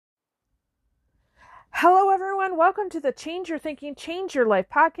Hello, everyone. Welcome to the Change Your Thinking, Change Your Life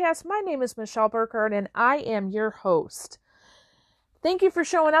podcast. My name is Michelle Burkhardt, and I am your host. Thank you for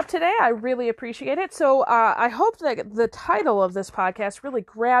showing up today. I really appreciate it. So I hope that the title of this podcast really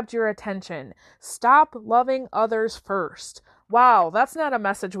grabbed your attention. Stop loving others first. Wow, that's not a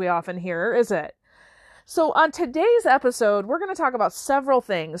message we often hear, is it? So on today's episode, we're going to talk about several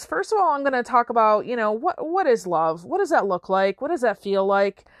things. First of all, I'm going to talk about, what is love? What does that look like? What does that feel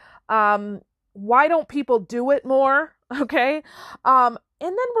like? Why don't people do it more? Okay. And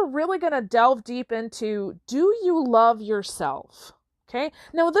then we're really going to delve deep into, do you love yourself? Okay.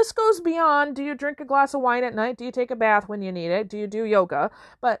 Now this goes beyond, do you drink a glass of wine at night? Do you take a bath when you need it? Do you do yoga?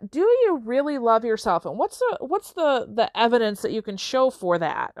 But do you really love yourself? And what's the evidence that you can show for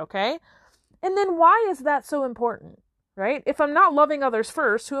that? Okay. And then why is that so important? Right? If I'm not loving others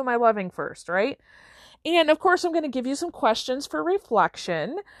first, who am I loving first? Right? And of course, I'm going to give you some questions for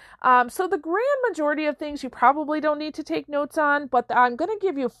reflection. So the grand majority of things you probably don't need to take notes on, but I'm going to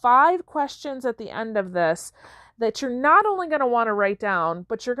give you 5 questions at the end of this that you're not only going to want to write down,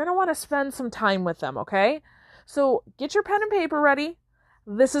 but you're going to want to spend some time with them, okay? So get your pen and paper ready.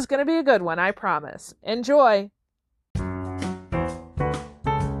 This is going to be a good one, I promise. Enjoy.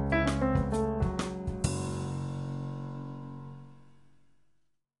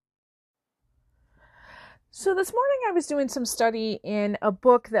 So this morning I was doing some study in a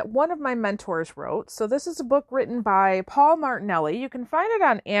book that one of my mentors wrote. So this is a book written by Paul Martinelli. You can find it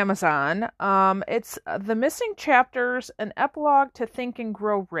on Amazon. It's The Missing Chapters, an Epilogue to Think and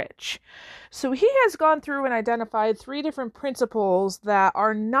Grow Rich. So he has gone through and identified 3 different principles that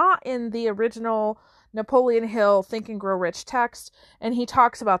are not in the original Napoleon Hill Think and Grow Rich text, and he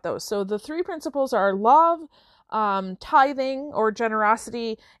talks about those. So the 3 principles are love, tithing or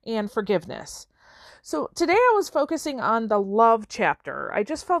generosity, and forgiveness. So today I was focusing on the love chapter. I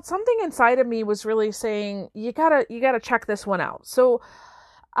just felt something inside of me was really saying, you gotta check this one out. So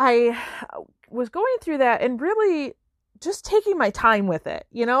I was going through that and really just taking my time with it.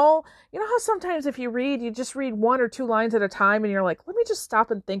 You know how sometimes if you read, you just read 1 or 2 lines at a time and you're like, let me just stop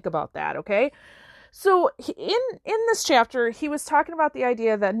and think about that. Okay. So in this chapter, he was talking about the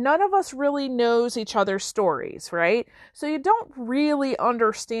idea that none of us really knows each other's stories, right? So you don't really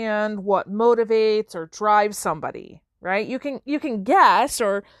understand what motivates or drives somebody, right? You can guess,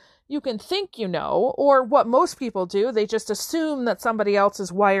 or you can think or what most people do, they just assume that somebody else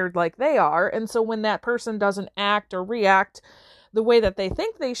is wired like they are, and so when that person doesn't act or react the way that they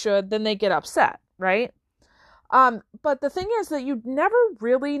think they should, then they get upset, right? But the thing is that you never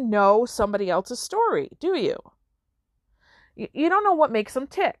really know somebody else's story, do you? You don't know what makes them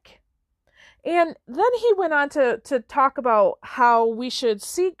tick. And then he went on to talk about how we should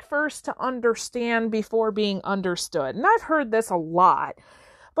seek first to understand before being understood. And I've heard this a lot,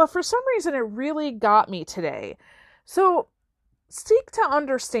 but for some reason it really got me today. So seek to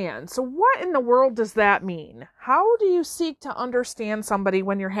understand. So what in the world does that mean? How do you seek to understand somebody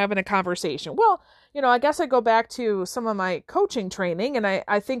when you're having a conversation? Well, I guess I go back to some of my coaching training and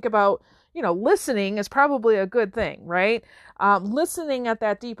I think about, listening is probably a good thing, right? Listening at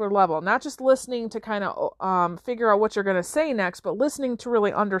that deeper level, not just listening to kind of figure out what you're going to say next, but listening to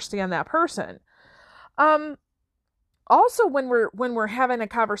really understand that person. Also, when we're having a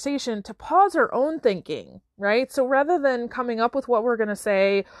conversation, to pause our own thinking, right? So rather than coming up with what we're going to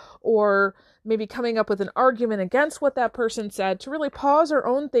say, or maybe coming up with an argument against what that person said, to really pause our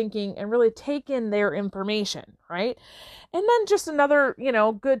own thinking and really take in their information, right? And then just another,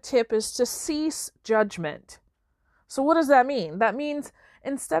 good tip is to cease judgment. So what does that mean? That means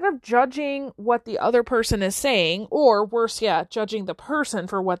instead of judging what the other person is saying, or worse yet, judging the person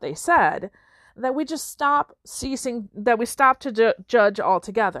for what they said, that we just stop to judge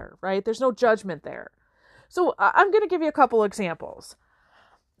altogether, right? There's no judgment there. So I'm going to give you a couple examples.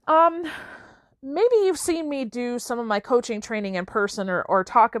 Maybe you've seen me do some of my coaching training in person or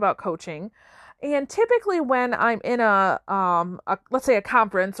talk about coaching. And typically when I'm in let's say a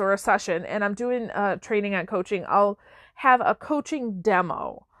conference or a session and I'm doing training on coaching, I'll have a coaching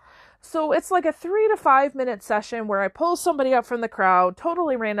demo. So it's like a 3 to 5 minute session where I pull somebody up from the crowd,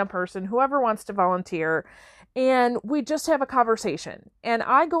 totally random person, whoever wants to volunteer, and we just have a conversation. And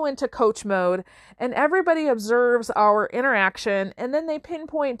I go into coach mode and everybody observes our interaction, and then they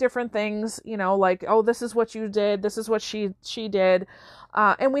pinpoint different things, like, oh, this is what you did, this is what she did,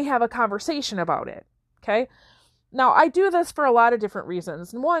 and we have a conversation about it. Okay. Now, I do this for a lot of different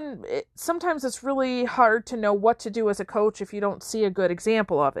reasons. One, sometimes it's really hard to know what to do as a coach if you don't see a good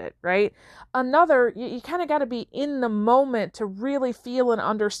example of it, right? Another, you kind of got to be in the moment to really feel and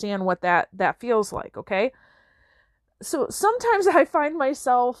understand what that feels like, okay? So sometimes I find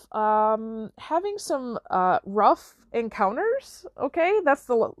myself having some rough encounters. Okay, that's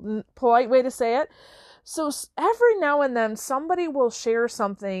the polite way to say it. So every now and then somebody will share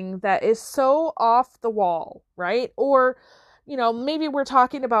something that is so off the wall, right? Or, maybe we're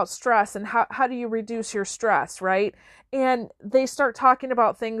talking about stress and how do you reduce your stress, right? And they start talking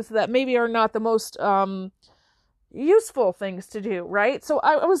about things that maybe are not the most useful things to do, right? So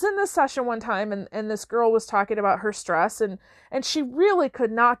I was in this session one time and this girl was talking about her stress and she really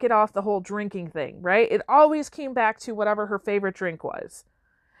could not get off the whole drinking thing, right? It always came back to whatever her favorite drink was.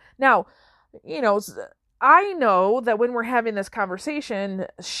 Now, I know that when we're having this conversation,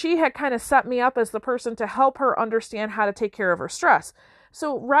 she had kind of set me up as the person to help her understand how to take care of her stress.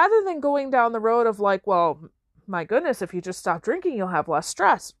 So rather than going down the road of like, well, my goodness, if you just stop drinking, you'll have less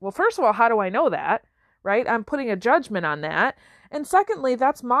stress. Well, first of all, how do I know that? Right? I'm putting a judgment on that. And secondly,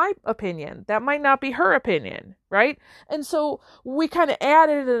 that's my opinion. That might not be her opinion, right? And so we kind of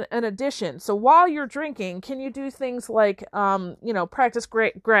added an addition. So while you're drinking, can you do things like, practice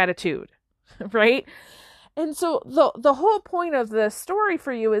gratitude, right? And so the whole point of this story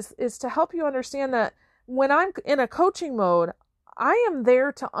for you is to help you understand that when I'm in a coaching mode, I am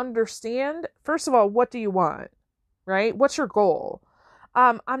there to understand, first of all, what do you want, right? What's your goal?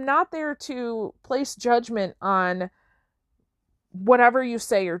 I'm not there to place judgment on whatever you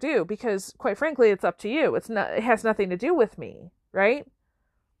say or do, because quite frankly, it's up to you. It has nothing to do with me, right?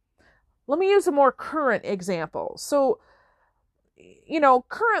 Let me use a more current example. So,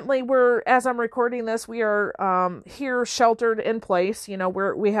 currently as I'm recording this, we are here sheltered in place.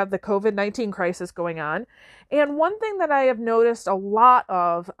 We have the COVID-19 crisis going on. And one thing that I have noticed a lot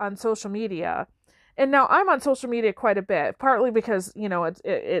of on social media, and now I'm on social media quite a bit, partly because,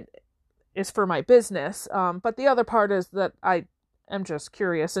 it is for my business. But the other part is that I am just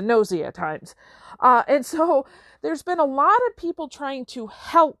curious and nosy at times. And so there's been a lot of people trying to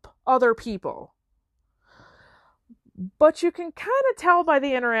help other people. But you can kind of tell by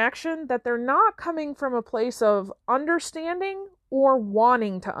the interaction that they're not coming from a place of understanding or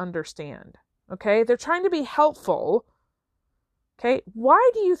wanting to understand. Okay? They're trying to be helpful. Okay? Why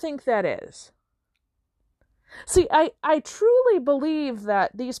do you think that is? See, I truly believe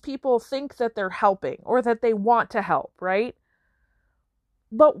that these people think that they're helping or that they want to help, right?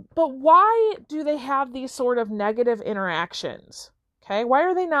 But why do they have these sort of negative interactions? Okay? Why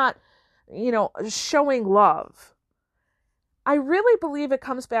are they not, showing love? I really believe it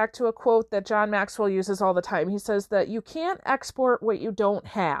comes back to a quote that John Maxwell uses all the time. He says that you can't export what you don't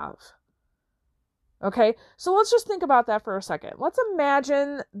have. Okay? So let's just think about that for a second. Let's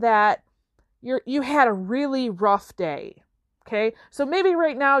imagine that you had a really rough day. Okay? So maybe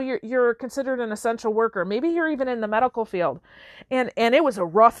right now you're considered an essential worker. Maybe you're even in the medical field. And it was a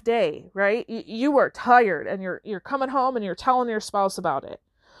rough day, right? You were tired and you're coming home and you're telling your spouse about it.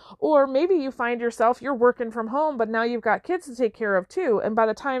 Or maybe you find yourself, you're working from home, but now you've got kids to take care of too. And by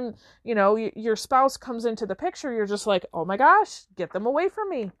the time, your spouse comes into the picture, you're just like, oh my gosh, get them away from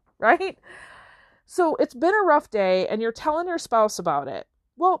me, right? So it's been a rough day and you're telling your spouse about it.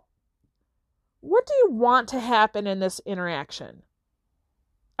 Well, what do you want to happen in this interaction?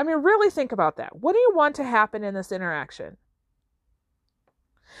 I mean, really think about that. What do you want to happen in this interaction?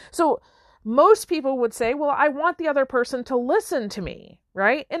 So most people would say, well, I want the other person to listen to me,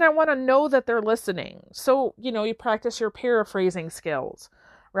 right? And I want to know that they're listening. So, you practice your paraphrasing skills,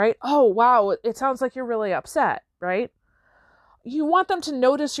 right? Oh, wow, it sounds like you're really upset, right? You want them to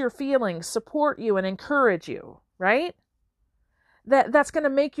notice your feelings, support you, and encourage you, right? That's going to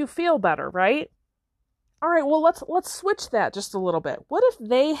make you feel better, right? All right, well, let's switch that just a little bit. What if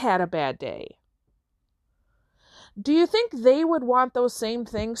they had a bad day? Do you think they would want those same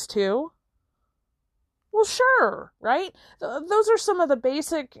things too? Well, sure, right? Those are some of the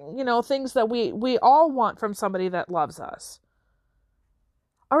basic, things that we all want from somebody that loves us.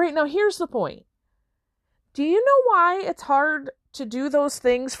 All right, now here's the point. Do you know why it's hard to do those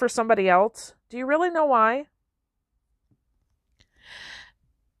things for somebody else? Do you really know why?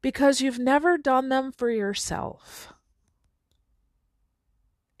 Because you've never done them for yourself.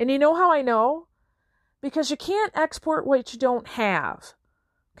 And you know how I know? Because you can't export what you don't have.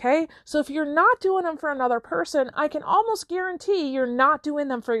 Okay? So if you're not doing them for another person, I can almost guarantee you're not doing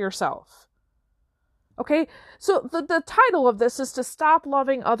them for yourself. Okay? So the title of this is to stop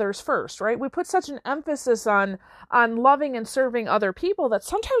loving others first, right? We put such an emphasis on loving and serving other people that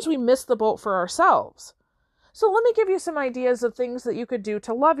sometimes we miss the boat for ourselves. So let me give you some ideas of things that you could do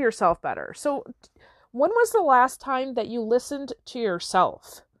to love yourself better. So when was the last time that you listened to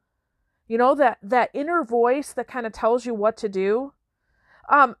yourself? That inner voice that kind of tells you what to do?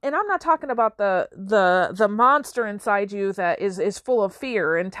 And I'm not talking about the monster inside you that is full of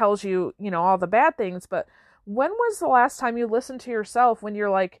fear and tells you, all the bad things. But when was the last time you listened to yourself when you're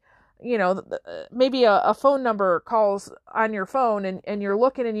like, maybe a phone number calls on your phone and you're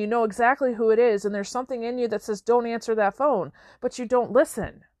looking and you know exactly who it is. And there's something in you that says, don't answer that phone, but you don't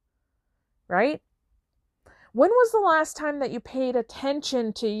listen, right? When was the last time that you paid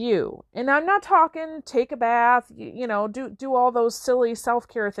attention to you? And I'm not talking take a bath, do all those silly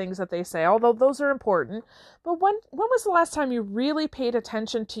self-care things that they say, although those are important. But when was the last time you really paid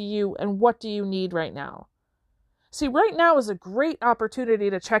attention to you and what do you need right now? See, right now is a great opportunity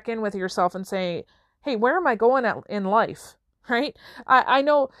to check in with yourself and say, hey, where am I going in life? Right? I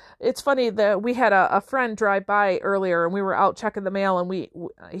know it's funny that we had a friend drive by earlier and we were out checking the mail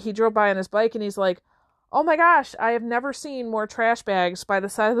and he drove by on his bike and he's like, oh my gosh, I have never seen more trash bags by the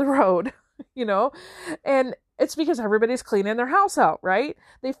side of the road, and it's because everybody's cleaning their house out, right?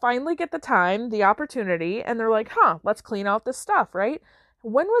 They finally get the time, the opportunity, and they're like, let's clean out this stuff, right?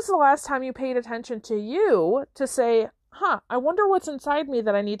 When was the last time you paid attention to you to say, I wonder what's inside me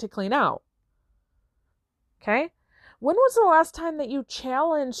that I need to clean out? Okay? When was the last time that you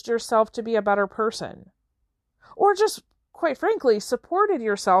challenged yourself to be a better person? Or just, quite frankly, supported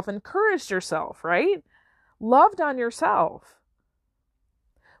yourself, encouraged yourself, right? Loved on yourself.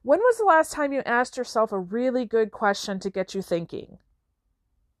 When was the last time you asked yourself a really good question to get you thinking?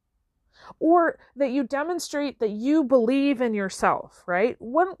 Or that you demonstrate that you believe in yourself, right?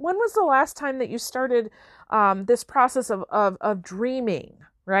 When was the last time that you started this process of dreaming,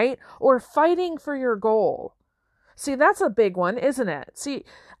 right? Or fighting for your goal? See, that's a big one, isn't it? See,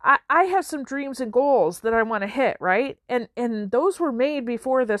 I have some dreams and goals that I want to hit, right? And those were made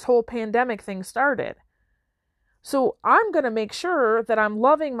before this whole pandemic thing started. So I'm going to make sure that I'm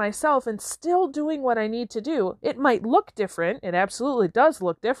loving myself and still doing what I need to do. It might look different. It absolutely does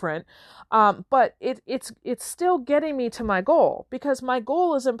look different. But it's still getting me to my goal because my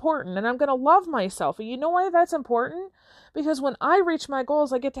goal is important and I'm going to love myself. And you know why that's important? Because when I reach my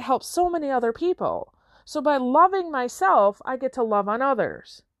goals, I get to help so many other people. So by loving myself, I get to love on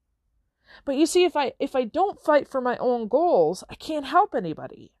others. But you see, if I don't fight for my own goals, I can't help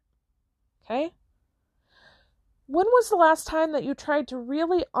anybody. Okay? When was the last time that you tried to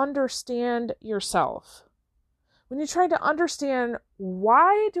really understand yourself? When you tried to understand,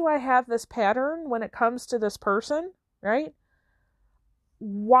 why do I have this pattern when it comes to this person, right?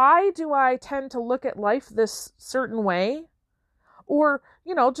 Why do I tend to look at life this certain way? Or,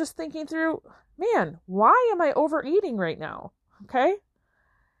 just thinking through, man, why am I overeating right now? Okay?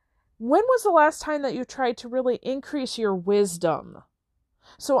 When was the last time that you tried to really increase your wisdom?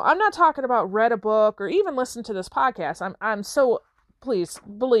 So I'm not talking about read a book or even listen to this podcast. I'm so, please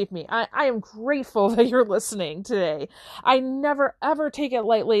believe me, I am grateful that you're listening today. I never ever take it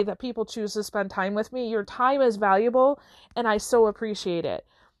lightly that people choose to spend time with me. Your time is valuable and I so appreciate it.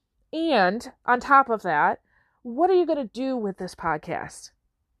 And on top of that, what are you going to do with this podcast?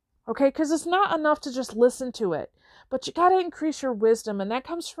 Okay, because it's not enough to just listen to it, but you got to increase your wisdom, and that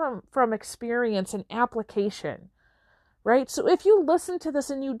comes from experience and application. Right? So if you listen to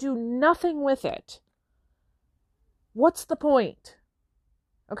this and you do nothing with it, what's the point?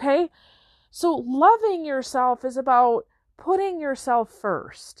 Okay? So loving yourself is about putting yourself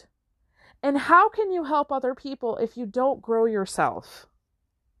first. And how can you help other people if you don't grow yourself?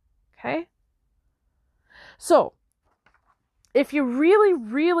 Okay? So, if you really,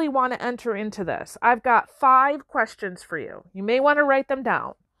 really want to enter into this, I've got 5 questions for you. You may want to write them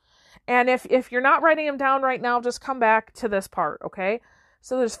down. And if you're not writing them down right now, just come back to this part, okay?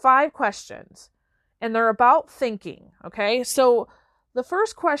 So there's 5 questions, and they're about thinking, okay? So the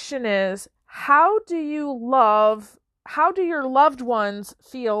first question is, how do your loved ones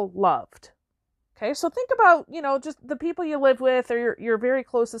feel loved? Okay, so think about, just the people you live with or your very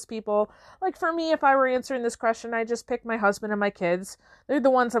closest people. Like for me, if I were answering this question, I just pick my husband and my kids. They're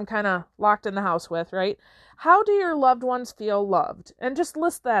the ones I'm kind of locked in the house with, right? How do your loved ones feel loved? And just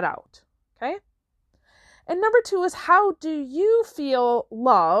list that out, okay? And number 2 is, how do you feel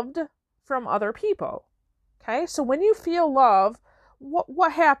loved from other people? Okay, so when you feel love,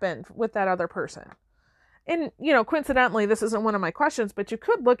 what happened with that other person? And, coincidentally, this isn't one of my questions, but you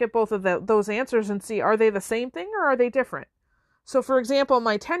could look at both of those answers and see, are they the same thing or are they different? So, for example,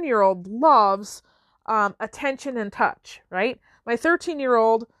 my 10-year-old loves attention and touch, right? My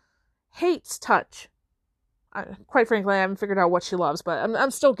 13-year-old hates touch. Quite frankly, I haven't figured out what she loves, but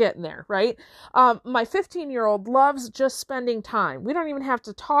I'm still getting there, right? My 15-year-old loves just spending time. We don't even have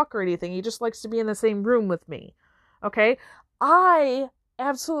to talk or anything. He just likes to be in the same room with me, okay? I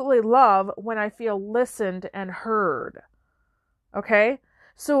absolutely love when I feel listened and heard. Okay?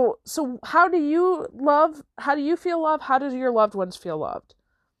 So how do you love? How do you feel loved? How do your loved ones feel loved?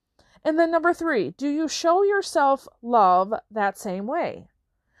 And then number 3, do you show yourself love that same way?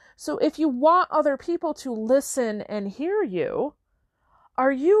 So if you want other people to listen and hear you,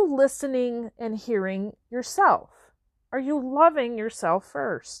 are you listening and hearing yourself? Are you loving yourself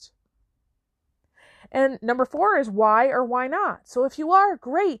first? And number 4 is why or why not? So if you are,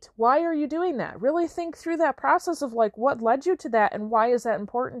 great. Why are you doing that? Really think through that process of like what led you to that and why is that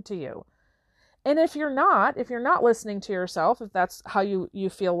important to you? And if you're not listening to yourself, if that's how you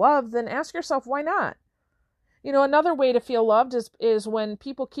feel loved, then ask yourself, why not? You know, another way to feel loved is when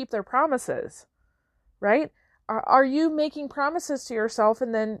people keep their promises, right? Are you making promises to yourself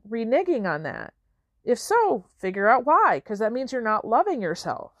and then reneging on that? If so, figure out why, because that means you're not loving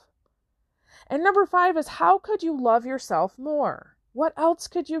yourself. And number 5 is how could you love yourself more? What else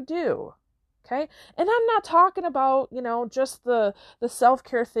could you do? Okay. And I'm not talking about, just the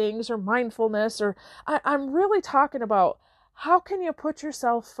self-care things or mindfulness, or I'm really talking about how can you put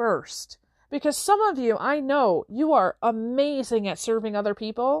yourself first? Because some of you, I know you are amazing at serving other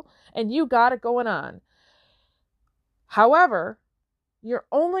people and you got it going on. However, you're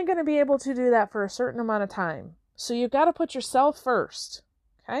only going to be able to do that for a certain amount of time. So you've got to put yourself first.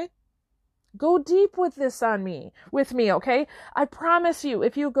 Okay. Go deep with me, okay? I promise you,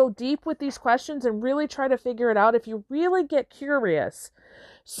 if you go deep with these questions and really try to figure it out, if you really get curious,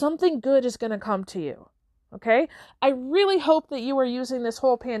 something good is going to come to you, okay? I really hope that you are using this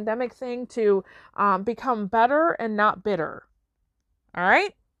whole pandemic thing to become better and not bitter, all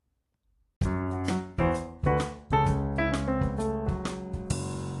right?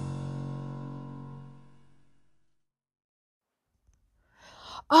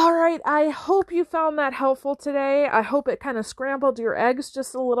 All right, I hope you found that helpful today. I hope it kind of scrambled your eggs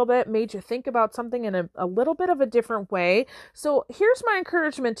just a little bit, made you think about something in a little bit of a different way. So here's my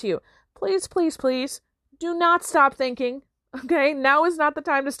encouragement to you. Please, please, please, do not stop thinking, okay? Now is not the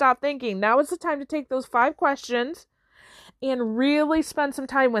time to stop thinking. Now is the time to take those 5 questions and really spend some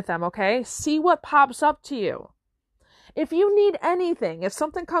time with them, okay? See what pops up to you. If you need anything, if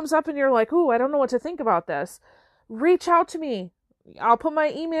something comes up and you're like, ooh, I don't know what to think about this, reach out to me. I'll put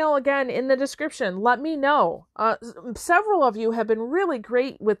my email again in the description. Let me know. Several of you have been really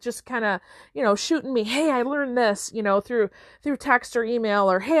great with just kind of, shooting me, hey, I learned this, through text or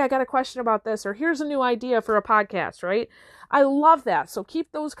email, or hey, I got a question about this, or here's a new idea for a podcast, right? I love that. So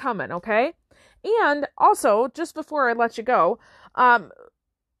keep those coming, okay? And also, just before I let you go,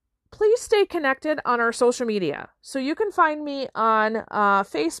 please stay connected on our social media. So you can find me on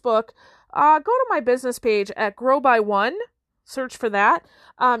Facebook. Go to my business page at Grow by One. Search for that.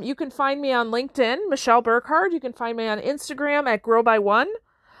 You can find me on LinkedIn, Michelle Burkhardt. You can find me on Instagram at Grow by One.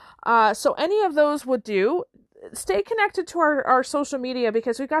 So any of those would do. Stay connected to our social media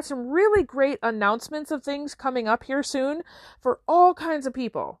because we've got some really great announcements of things coming up here soon for all kinds of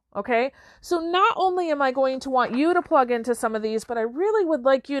people. Okay. So not only am I going to want you to plug into some of these, but I really would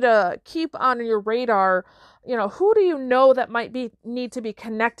like you to keep on your radar, who do you know that might need to be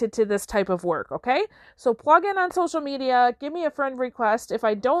connected to this type of work. Okay. So plug in on social media, give me a friend request. If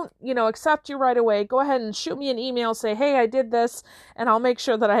I don't, accept you right away, go ahead and shoot me an email, say, hey, I did this, and I'll make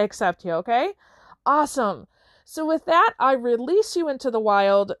sure that I accept you. Okay. Awesome. So with that, I release you into the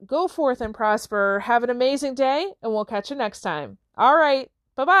wild. Go forth and prosper. Have an amazing day, and we'll catch you next time. All right.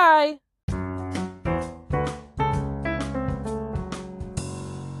 Bye-bye.